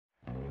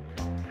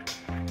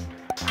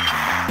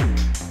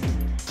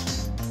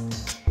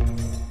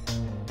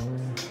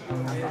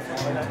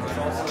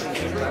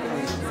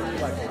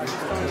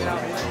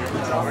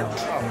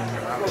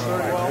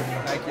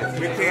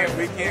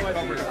We can't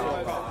cover the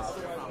whole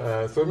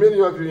cost. So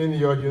many of you in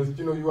the audience,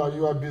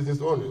 you are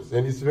business owners,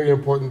 and it's very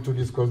important to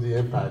discuss the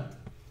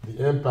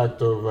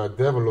impact of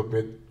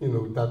development, the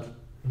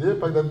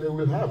impact that they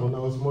will have on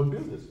our small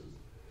businesses.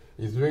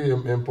 It's very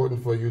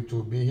important for you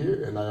to be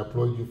here, and I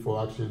applaud you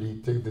for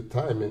actually take the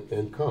time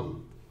and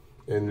come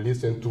and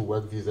listen to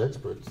what these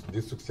experts,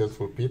 these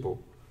successful people,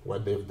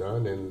 what they've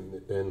done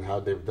and how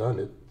they've done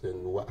it,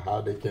 and how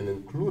they can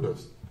include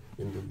us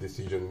in the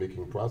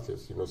decision-making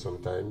process,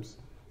 sometimes,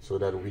 so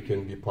that we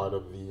can be part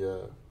of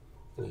the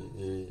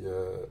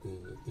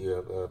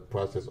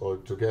process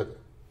altogether.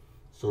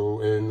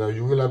 So, and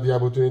you will have the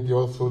opportunity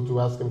also to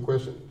ask them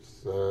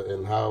questions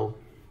and how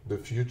the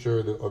future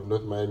of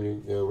North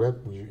Miami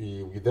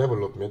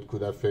redevelopment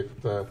could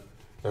affect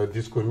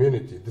this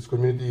community. This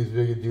community is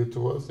very dear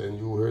to us, and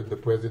you heard the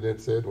president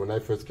said when I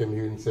first came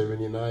here in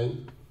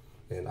 '79,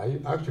 and I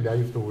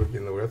used to work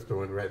in a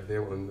restaurant right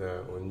there on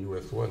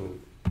US 1.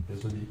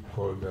 This would be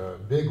called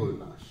Bagel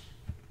Nash.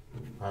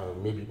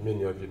 Maybe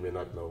many of you may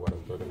not know what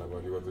I'm talking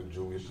about. It was a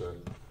Jewish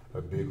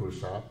bagel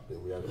shop.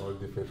 We had all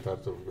different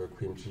types of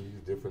cream cheese,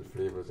 different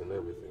flavors and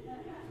everything.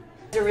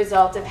 As a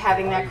result of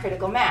having that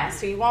critical mass.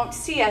 So you won't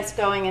see us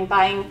going and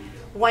buying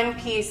one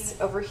piece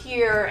over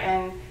here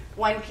and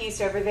one piece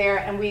over there.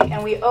 And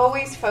we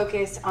always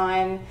focus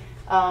on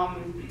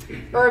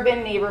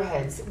urban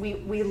neighborhoods.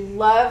 We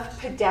love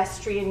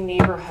pedestrian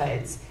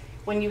neighborhoods.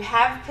 When you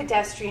have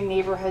pedestrian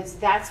neighborhoods,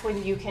 that's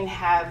when you can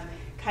have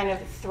kind of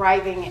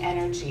thriving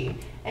energy.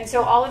 And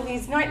so all of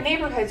these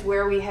neighborhoods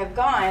where we have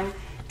gone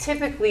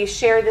typically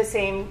share the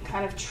same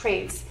kind of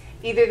traits.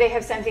 Either they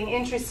have something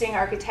interesting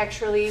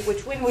architecturally, which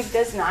Wynwood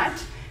does not.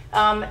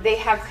 They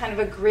have kind of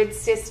a grid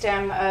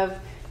system of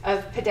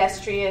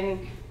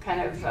pedestrian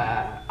kind of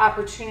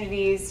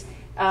opportunities.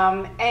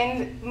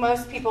 And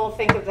most people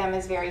think of them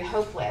as very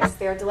hopeless.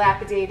 They're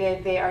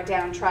dilapidated, they are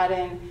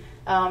downtrodden.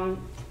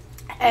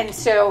 And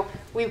so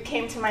we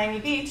came to Miami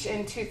Beach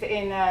in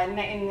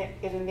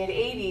the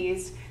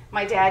mid-'80s.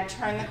 My dad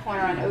turned the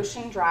corner on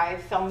Ocean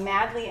Drive, fell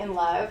madly in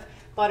love,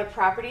 bought a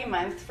property a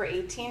month for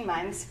 18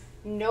 months.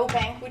 No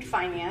bank would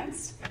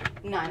finance,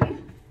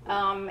 none.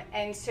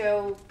 And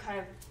so kind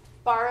of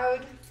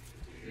borrowed,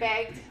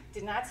 begged,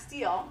 did not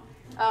steal.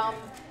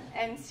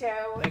 And so...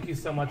 Thank you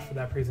so much for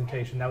that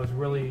presentation. That was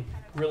really,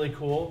 really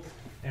cool.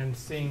 And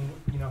seeing,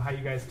 how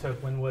you guys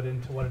took Wynwood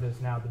into what it is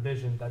now, the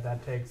vision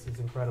that takes is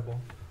incredible.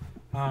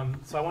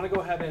 So I want to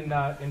go ahead and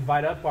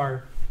invite up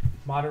our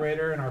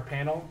moderator and our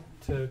panel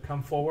to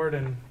come forward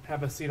and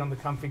have a seat on the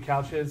comfy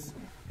couches,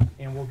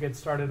 and we'll get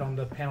started on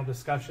the panel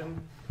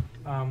discussion.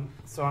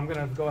 So I'm going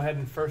to go ahead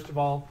and first of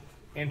all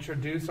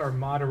introduce our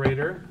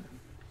moderator.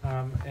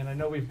 And I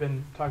know we've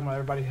been talking about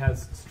everybody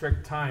has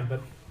strict time,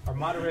 but our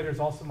moderator is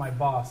also my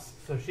boss,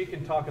 so she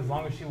can talk as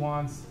long as she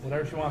wants,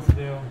 whatever she wants to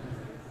do.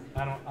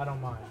 I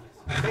don't mind.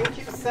 Thank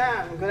you,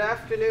 Sam. Good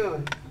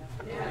afternoon.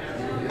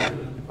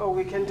 Oh,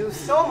 we can do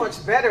so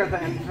much better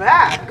than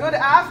that. Good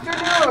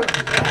afternoon.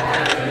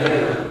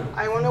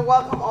 I want to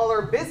welcome all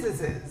our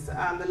businesses.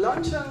 The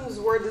luncheons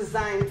were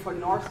designed for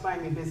North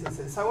Miami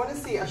businesses. So I want to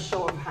see a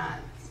show of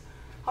hands.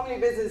 How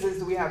many businesses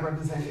do we have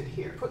represented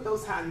here? Put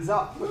those hands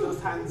up. Put those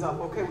hands up.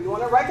 Okay, we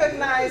want to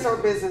recognize our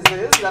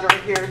businesses that are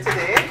here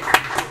today.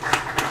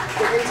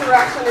 The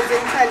interaction is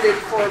intended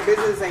for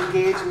business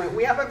engagement.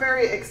 We have a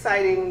very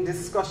exciting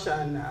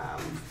discussion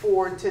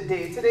for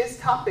today. Today's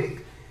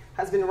topic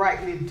has been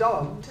rightly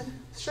dubbed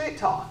Straight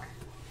Talk.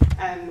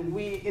 And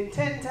we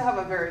intend to have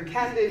a very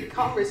candid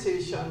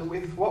conversation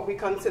with what we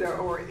consider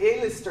our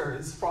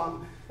A-listers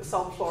from the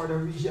South Florida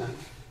region.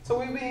 So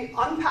we'll be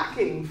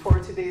unpacking for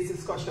today's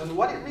discussion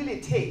what it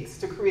really takes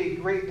to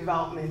create great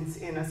developments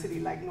in a city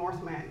like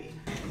North Miami.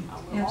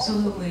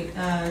 Absolutely.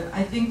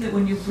 I think that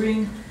when you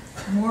bring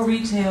more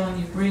retail and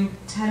you bring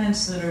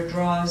tenants that are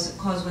draws,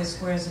 Causeway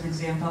Square is an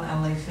example,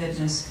 LA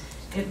Fitness,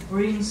 it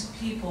brings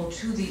people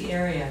to the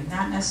area,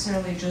 not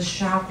necessarily just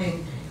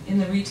shopping in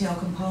the retail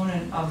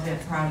component of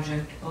that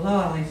project below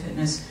LA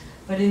Fitness,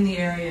 but in the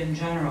area in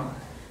general.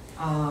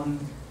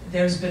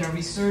 There's been a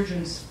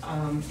resurgence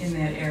in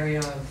that area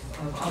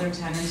of other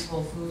tenants,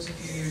 Whole Foods a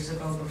few years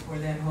ago, before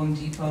that Home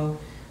Depot,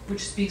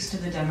 which speaks to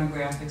the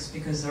demographics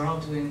because they're all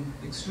doing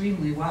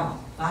extremely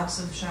well. Lots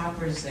of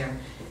shoppers there.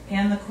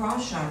 And the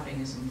cross-shopping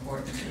is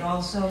important. It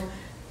also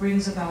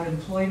brings about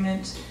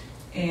employment,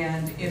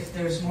 and if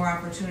there's more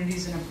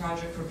opportunities in a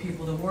project for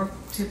people to work,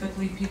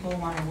 typically people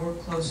want to work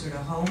closer to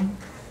home,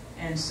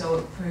 and so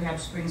it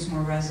perhaps brings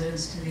more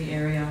residents to the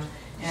area.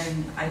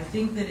 And I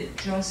think that it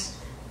just,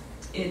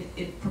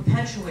 it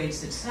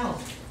perpetuates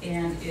itself,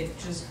 and it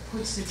just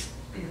puts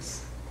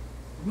its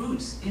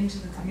roots into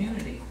the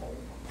community.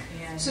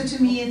 So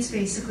to me, it's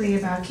basically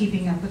about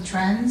keeping up with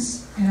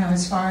trends.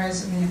 As far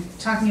as,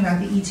 talking about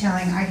the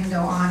e-tailing, I can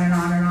go on and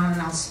on and on,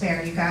 and I'll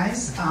spare you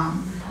guys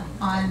on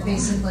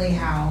basically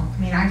how,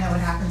 I know what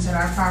happens at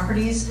our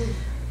properties.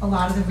 A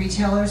lot of the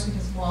retailers,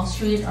 because of Wall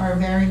Street, are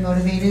very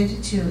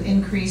motivated to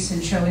increase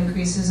and show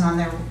increases on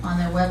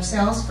their web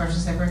sales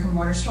versus their brick and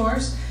mortar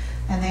stores.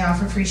 And they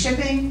offer free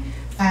shipping,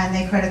 and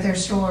they credit their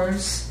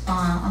stores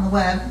on the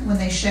web when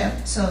they ship.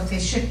 So if they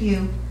ship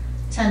you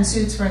 10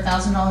 suits for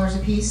 $1,000 a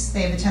piece,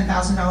 they have a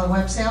 $10,000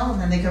 web sale, and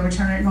then they go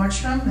return it at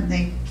Nordstrom, and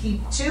they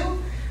keep 2.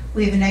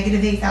 We have a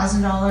negative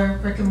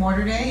 $8,000 brick and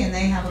mortar day, and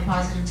they have a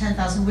positive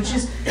 $10,000, which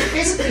is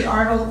basically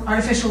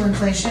artificial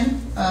inflation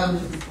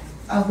of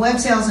web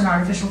sales and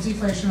artificial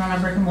deflation on our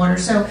brick and mortar.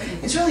 So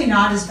it's really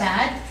not as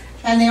bad.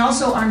 And they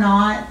also are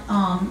not,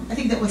 I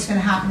think that what's going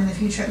to happen in the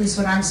future, at least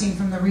what I'm seeing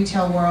from the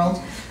retail world,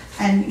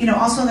 and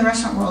also in the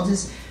restaurant world,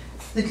 is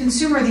the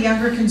consumer, the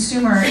younger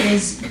consumer,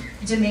 is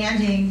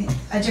demanding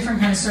a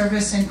different kind of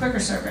service and quicker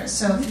service.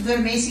 So if you go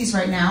to Macy's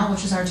right now,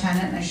 which is our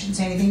tenant, and I shouldn't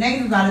say anything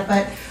negative about it,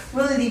 but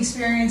really the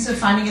experience of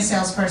finding a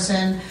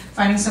salesperson,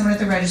 finding someone at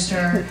the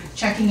register,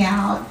 checking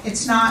out,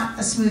 it's not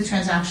a smooth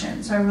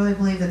transaction. So I really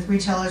believe that the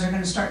retailers are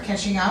going to start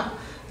catching up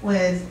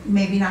with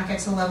maybe not get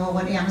to the level of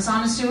what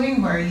Amazon is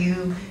doing, where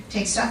you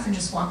take stuff and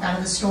just walk out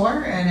of the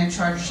store and it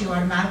charges you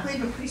automatically,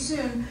 but pretty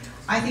soon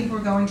I think we're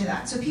going to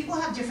that. So people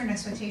have different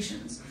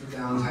expectations. For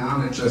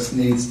downtown, it just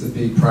needs to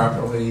be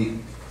properly,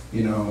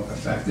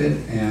 affected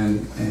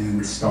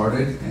and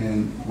started.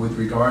 And with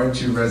regard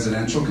to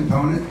residential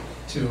component,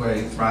 to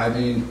a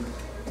thriving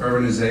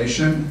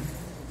urbanization,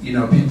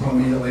 people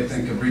immediately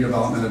think of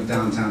redevelopment of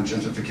downtown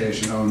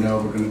gentrification. Oh no,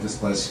 we're going to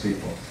displace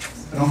people.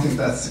 I don't think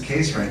that's the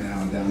case right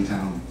now in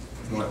downtown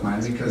North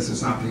Miami, because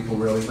there's not people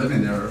really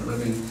living there or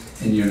living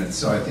in units.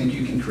 So I think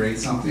you can create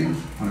something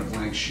on a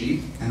blank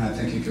sheet, and I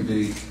think it could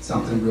be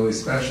something really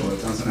special.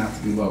 It doesn't have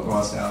to be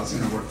low-cost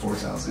housing or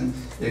workforce housing.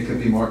 It could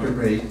be market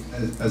rate.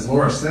 As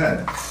Laura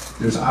said,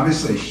 there's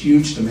obviously a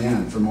huge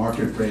demand for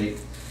market rate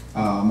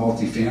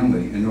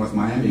multifamily in North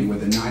Miami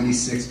with a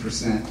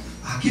 96%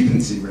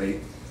 occupancy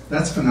rate.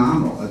 That's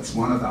phenomenal. It's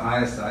one of the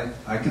highest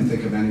I can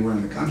think of anywhere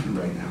in the country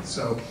right now.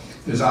 So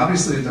there's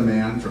obviously a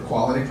demand for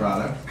quality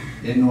product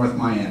in North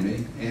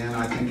Miami, and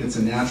I think it's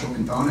a natural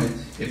component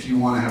if you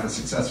want to have a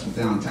successful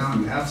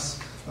downtown. You have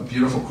a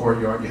beautiful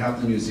courtyard, you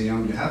have the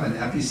museum, you have an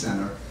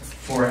epicenter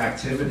for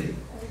activity.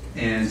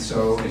 And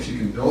so if you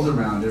can build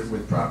around it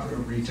with proper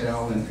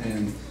retail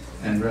and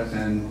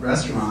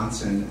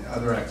restaurants and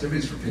other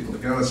activities for people to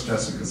go, as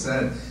Jessica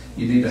said,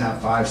 you need to have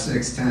 5,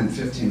 6, 10,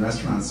 15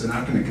 restaurants. They're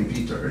not going to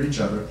compete to hurt each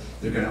other.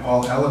 They're going to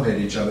all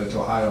elevate each other to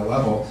a higher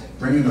level,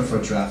 bringing the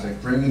foot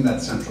traffic, bringing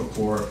that central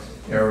core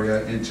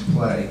area into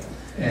play.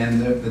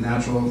 And the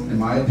natural, in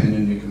my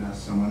opinion, you can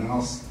ask someone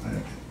else,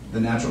 the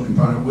natural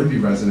component would be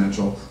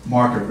residential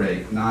market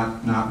rate,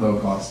 not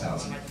low-cost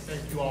housing. I'd like to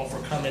thank you all for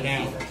coming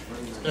out,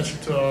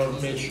 especially to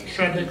Ms.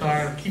 Srebnick,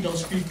 our keynote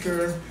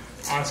speaker,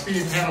 our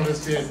speaking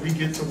panelists that we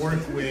get to work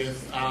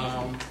with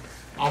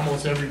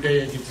almost every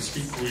day and get to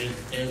speak with,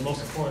 and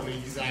most importantly,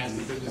 you guys,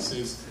 the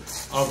businesses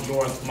of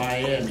North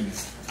Miami.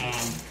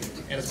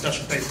 And a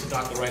special thanks to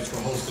Dr. Rice for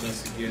hosting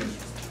us again.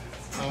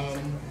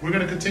 We're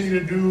going to continue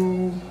to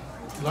do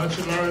lunch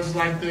and learns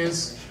like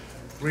this,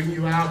 bring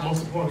you out.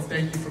 Most importantly,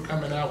 thank you for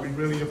coming out. We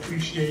really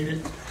appreciate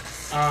it.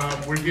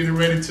 We're getting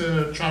ready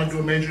to try to do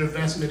a major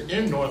investment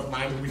in North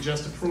Miami. We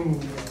just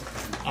approved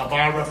a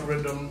bond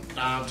referendum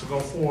to go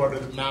forward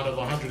at an amount of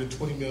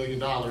 $120 million.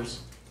 We're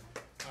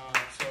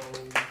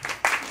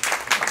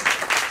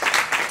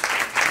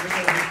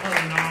going to be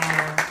putting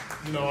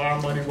our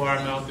money where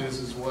our mouth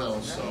is as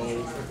well. So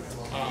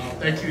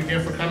thank you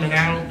again for coming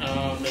out,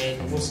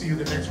 and we'll see you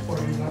the next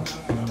quarter.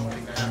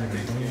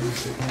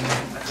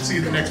 See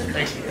you the next one.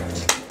 Thank you.